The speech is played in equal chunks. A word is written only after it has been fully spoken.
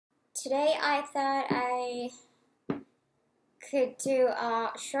Today I thought I could do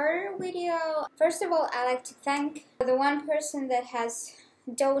a shorter video. First of all, I like to thank the one person that has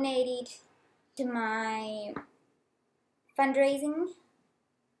donated to my fundraising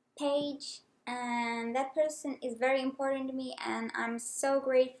page, and that person is very important to me, and I'm so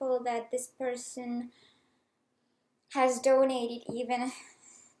grateful that this person has donated even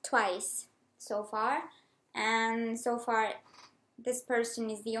twice so far, and so far this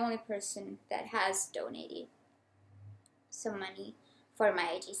person is the only person that has donated some money for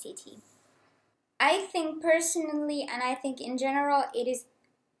my HSCT. I think personally, and I think in general, it is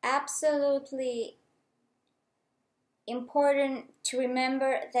absolutely important to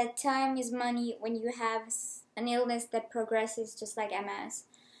remember that time is money when you have an illness that progresses just like MS,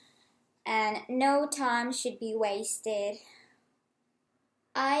 and no time should be wasted.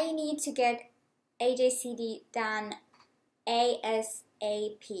 I need to get HSCT done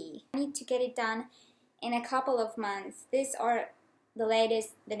ASAP. I need to get it done in a couple of months. This or the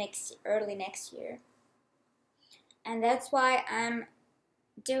latest early next year. And that's why I'm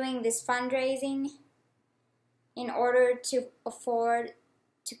doing this fundraising in order to afford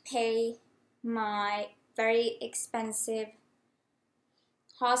to pay my very expensive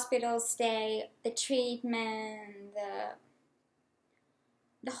hospital stay, the treatment,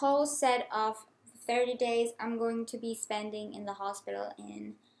 the whole set of 30 days I'm going to be spending in the hospital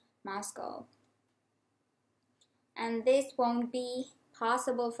in Moscow. And this won't be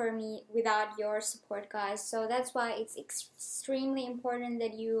possible for me without your support, guys. So that's why it's extremely important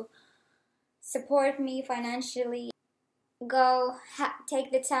that you support me financially. Go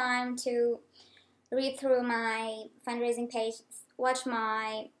take the time to read through my fundraising page, watch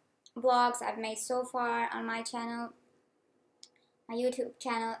my vlogs I've made so far on my channel, my YouTube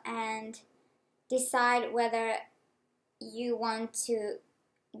channel, and decide whether you want to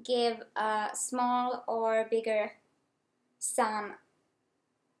give a small or bigger sum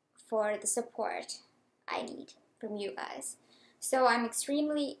for the support I need from you guys. So I'm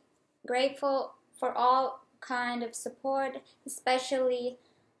extremely grateful for all kind of support, especially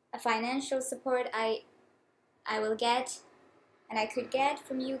a financial support I will get and I could get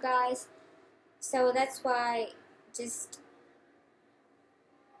from you guys. So that's why just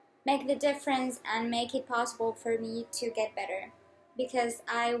make the difference and make it possible for me to get better, because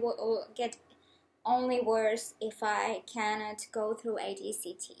I will get only worse if I cannot go through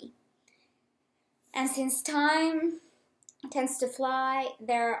HSCT. And since time tends to fly,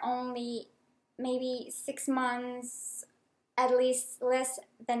 there are only maybe 6 months, at least less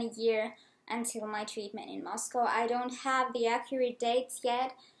than a year, until my treatment in Moscow. I don't have the accurate dates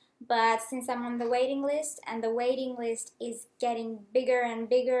yet, but since I'm on the waiting list, and the waiting list is getting bigger and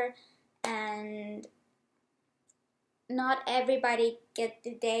bigger, and not everybody get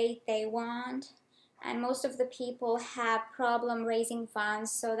the date they want, and most of the people have problem raising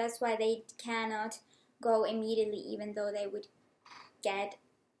funds, so that's why they cannot go immediately, even though they would get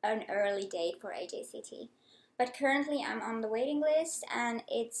an early date for HSCT. But currently I'm on the waiting list, and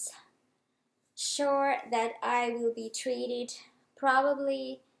it's sure that I will be treated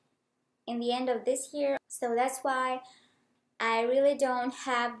probably in the end of this year. So that's why I really don't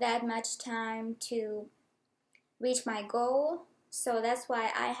have that much time to reach my goal. So that's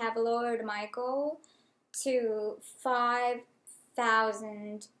why I have lowered my goal to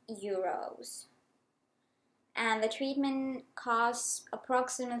 5,000 euros. And the treatment costs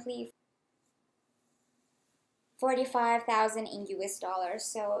approximately 45,000 in US dollars.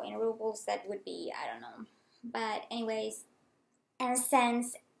 So in rubles that would be, I don't know. But anyways, and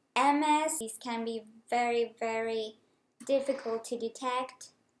since MS can be very, very difficult to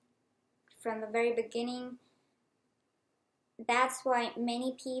detect from the very beginning, that's why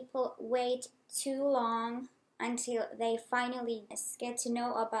many people wait too long until they finally get to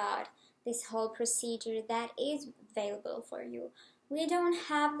know about this whole procedure that is available for you. We don't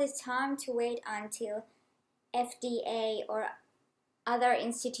have the time to wait until FDA or other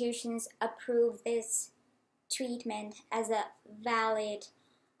institutions approve this treatment as a valid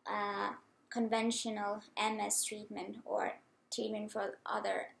conventional MS treatment or treatment for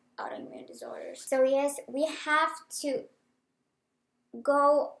other autoimmune disorders. So yes, we have to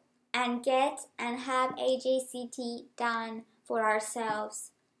go and get and have HSCT done for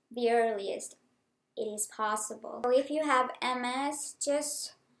ourselves the earliest it is possible. So if you have MS,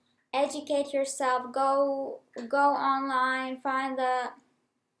 just educate yourself, go online, find the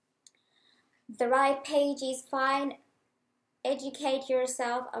right pages, educate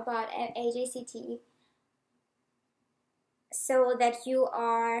yourself about HSCT so that you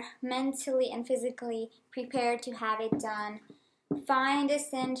are mentally and physically prepared to have it done find a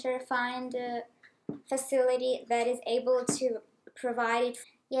center, find a facility that is able to provide it.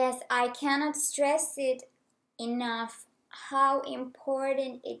 Yes, I cannot stress it enough how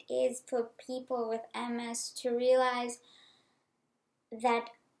important it is for people with MS to realize that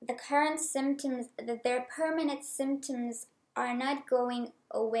the current symptoms, that their permanent symptoms are not going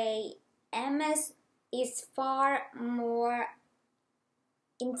away. MS is far more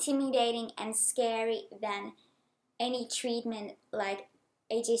intimidating and scary than any treatment like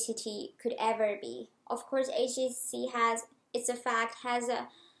HSCT could ever be. Of course, HSCT has, it's a fact, has a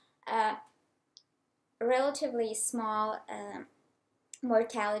relatively small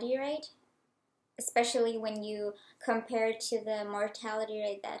mortality rate, especially when you compare to the mortality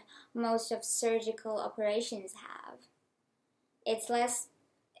rate that most of surgical operations have. It's less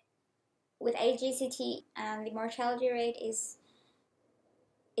with HSCT, and the mortality rate is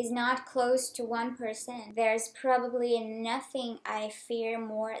not close to 1%. There's probably nothing I fear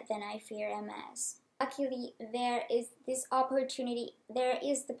more than I fear MS. Luckily, there is this opportunity, there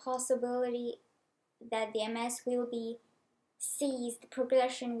is the possibility that the MS will be seized, the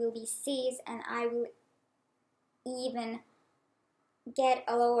progression will be seized, and I will even get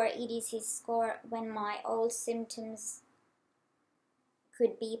a lower EDC score when my old symptoms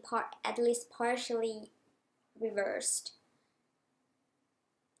could be at least partially reversed.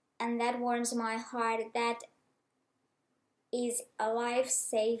 And that warms my heart. That is a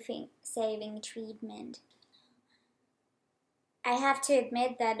life-saving treatment. I have to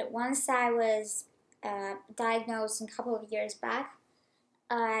admit that once I was diagnosed a couple of years back,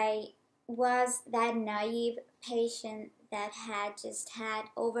 I was that naive patient that had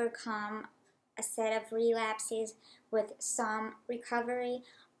overcome a set of relapses with some recovery,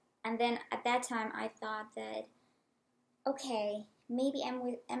 and then at that time I thought that, okay, maybe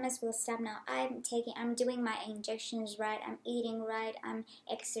MS will stop now. I'm doing my injections right, I'm eating right, I'm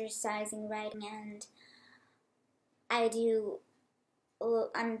exercising right, and I'm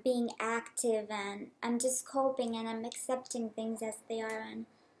being active, and I'm just coping, and I'm accepting things as they are, and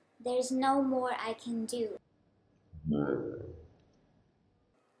there's no more I can do.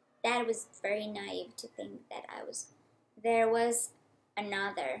 That was very naive to think that there was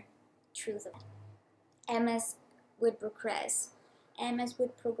another truth of it. MS would progress. MS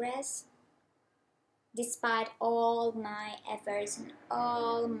would progress despite all my efforts and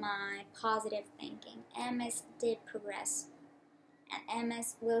all my positive thinking. MS did progress, and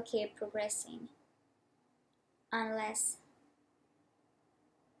MS will keep progressing unless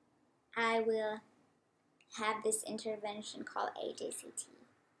I will have this intervention called HSCT.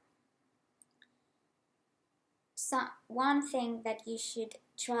 So one thing that you should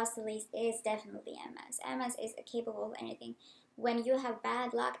trust at least is definitely MS. MS is capable of anything. When you have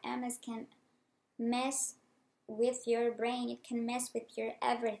bad luck, MS can mess with your brain. It can mess with your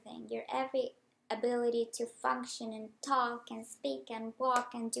everything, your every ability to function and talk and speak and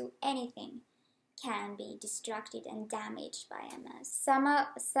walk and do anything can be destructed and damaged by MS. Some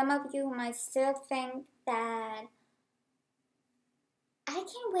of you might still think that I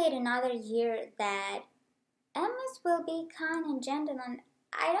can wait another year, that MS will be kind and gentle, and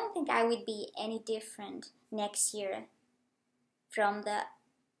I don't think I would be any different next year from the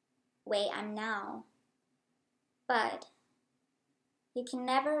way I'm now. But you can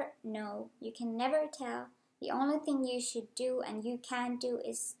never know, you can never tell. The only thing you should do and you can do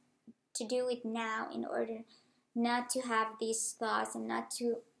is to do it now, in order not to have these thoughts and not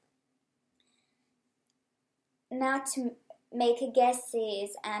to make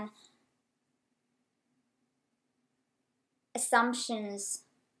guesses and assumptions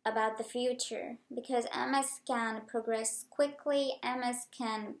about the future, because MS can progress quickly, MS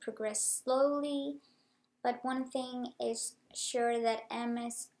can progress slowly, but one thing is sure, that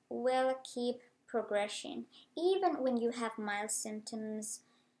MS will keep progression. Even when you have mild symptoms,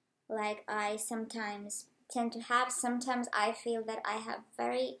 like I sometimes tend to have, sometimes I feel that I have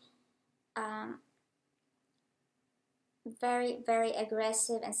very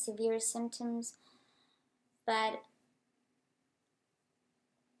aggressive and severe symptoms, but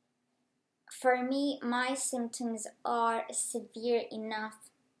for me, my symptoms are severe enough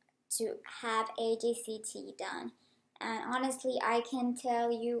to have HSCT done. And honestly, I can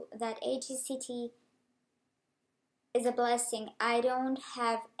tell you that HSCT is a blessing. I don't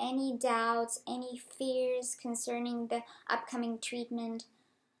have any doubts, any fears concerning the upcoming treatment.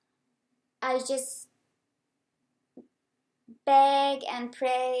 I just beg and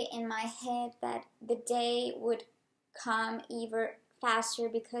pray in my head that the day would come even faster,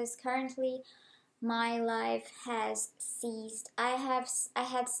 because currently my life has ceased. I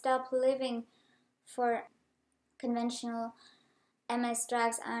had stopped living for conventional MS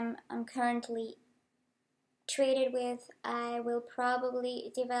drugs I'm currently treated with, I will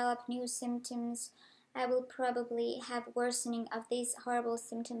probably develop new symptoms. I will probably have worsening of these horrible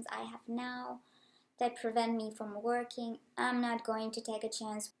symptoms I have now that prevent me from working. I'm not going to take a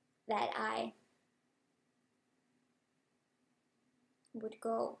chance that I would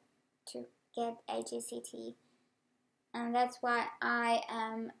go to get HSCT, and that's why I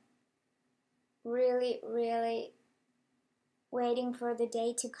am really waiting for the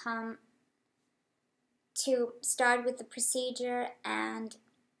day to come to start with the procedure and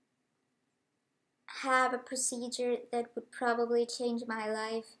have a procedure that would probably change my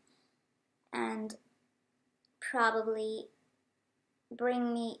life and probably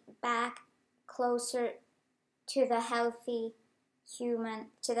bring me back closer to the healthy human,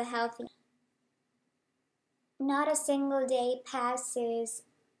 to the healthy. Not a single day passes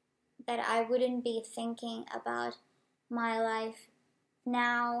that I wouldn't be thinking about my life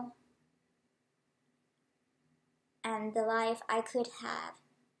now and the life I could have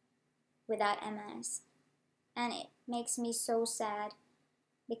without MS. And it makes me so sad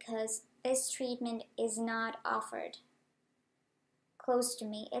because this treatment is not offered close to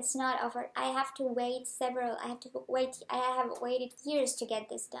me. It's not offered. I have waited years to get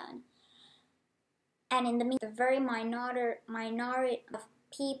this done. And in the meantime, the very minority of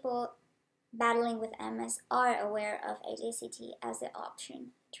people battling with MS are aware of HSCT as an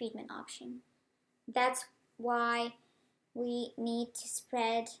option, treatment option. That's why we need to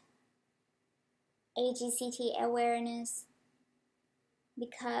spread HSCT awareness,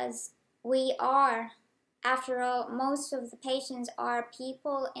 because we are, after all, most of the patients are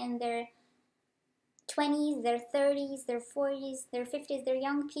people in their 20s, their 30s, their 40s, their 50s, they're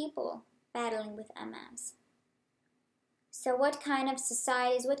young people battling with MS. So what kind of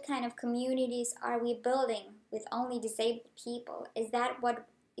societies, what kind of communities are we building with only disabled people? Is that what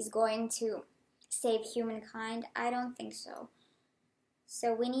is going to save humankind? I don't think so.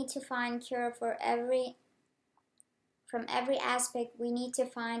 So we need to find cure for from every aspect. We need to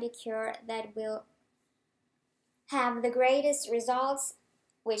find a cure that will have the greatest results,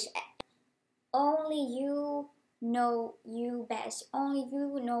 which only you know you best. Only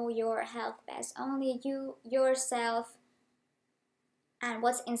you know your health best. Only you, yourself, and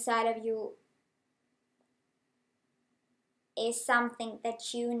what's inside of you is something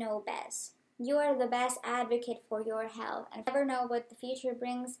that you know best. You are the best advocate for your health, and you never know what the future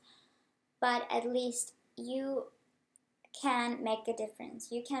brings, but at least you can make a difference.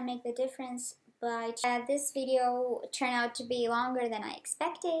 You can make the difference by this video turned out to be longer than I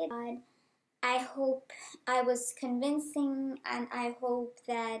expected. I hope I was convincing, and I hope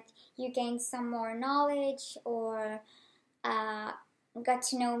that you gained some more knowledge or got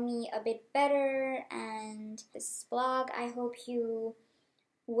to know me a bit better. And this blog, I hope you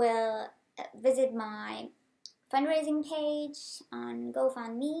will visit my fundraising page on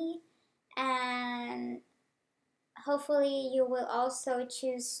GoFundMe, and hopefully you will also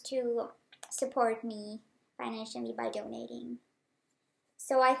choose to support me financially by donating.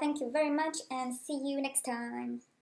 So I thank you very much and see you next time.